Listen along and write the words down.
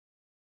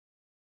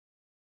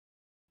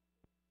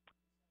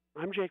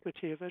I'm Jake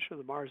Matievich of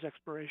the Mars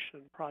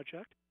Exploration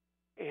Project,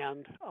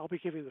 and I'll be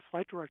giving the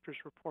Flight Director's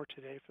Report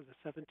today for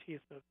the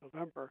 17th of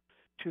November,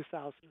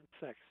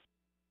 2006.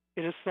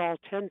 It is Sol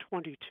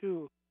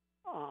 1022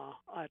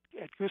 at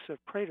Gusev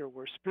Crater,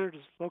 where Spirit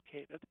is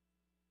located.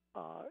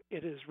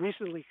 It has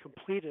recently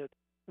completed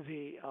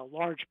the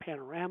large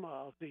panorama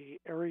of the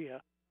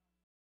area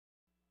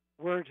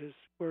where it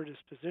is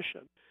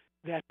positioned.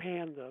 That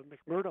pan, the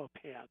McMurdo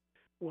pan,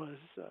 was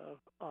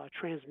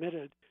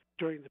transmitted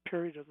during the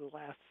period of the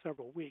last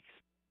several weeks.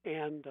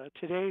 And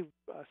today,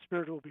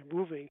 Spirit will be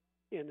moving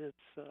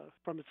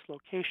from its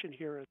location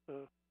here at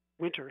the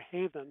Winter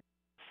Haven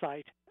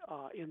site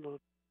in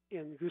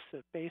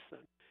Gusev Basin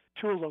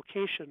to a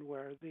location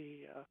where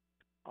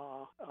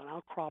an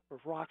outcrop of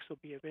rocks will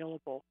be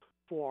available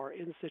for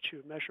in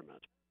situ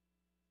measurement.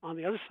 On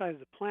the other side of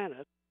the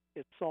planet,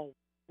 it's Sol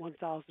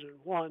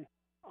 1001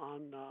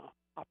 on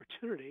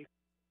Opportunity,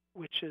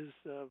 which is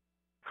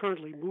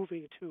currently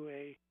moving to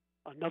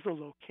another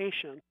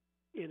location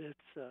in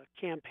its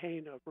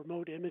campaign of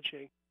remote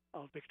imaging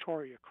of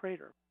Victoria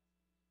Crater.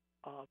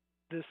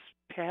 This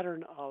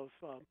pattern of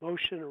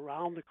motion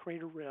around the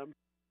crater rim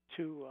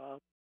to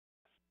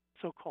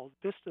so-called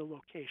VISTA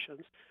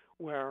locations,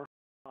 where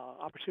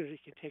Opportunity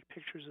can take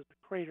pictures of the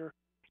crater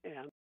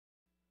and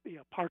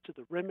parts of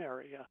the rim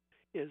area,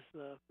 is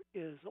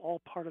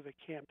all part of a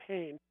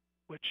campaign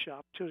which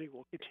Opportunity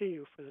will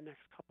continue for the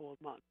next couple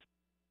of months.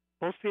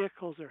 Both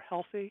vehicles are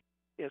healthy.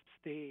 It's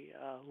the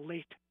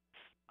late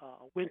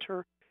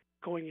winter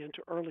going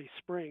into early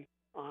spring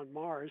on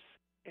Mars,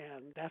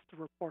 and that's the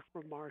report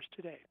from Mars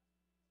today.